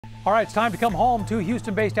All right, it's time to come home. Two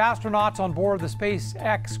Houston-based astronauts on board the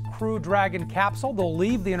SpaceX Crew Dragon capsule. They'll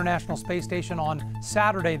leave the International Space Station on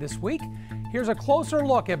Saturday this week. Here's a closer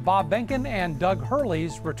look at Bob Behnken and Doug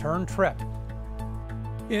Hurley's return trip.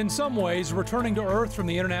 In some ways, returning to Earth from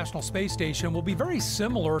the International Space Station will be very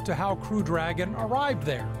similar to how Crew Dragon arrived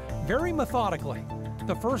there, very methodically.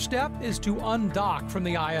 The first step is to undock from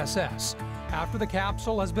the ISS. After the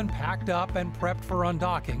capsule has been packed up and prepped for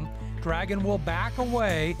undocking, Dragon will back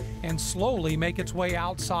away and slowly make its way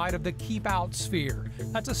outside of the Keep Out sphere.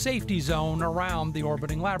 That's a safety zone around the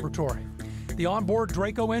orbiting laboratory. The onboard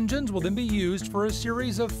Draco engines will then be used for a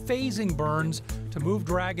series of phasing burns to move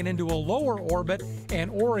Dragon into a lower orbit and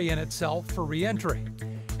orient itself for re-entry.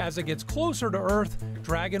 As it gets closer to Earth,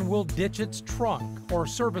 Dragon will ditch its trunk or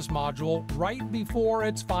service module right before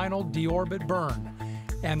its final deorbit burn.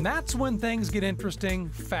 And that's when things get interesting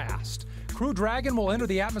fast. Crew Dragon will enter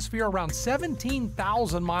the atmosphere around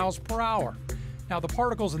 17,000 miles per hour. Now, the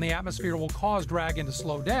particles in the atmosphere will cause Dragon to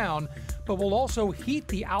slow down, but will also heat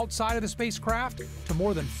the outside of the spacecraft to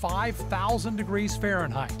more than 5,000 degrees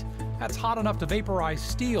Fahrenheit. That's hot enough to vaporize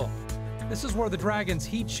steel. This is where the Dragon's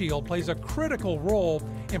heat shield plays a critical role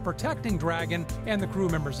in protecting Dragon and the crew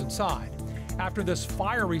members inside. After this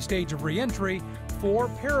fiery stage of re-entry, 4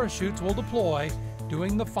 parachutes will deploy,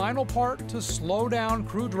 doing the final part to slow down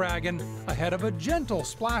Crew Dragon ahead of a gentle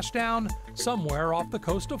splashdown somewhere off the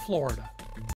coast of Florida.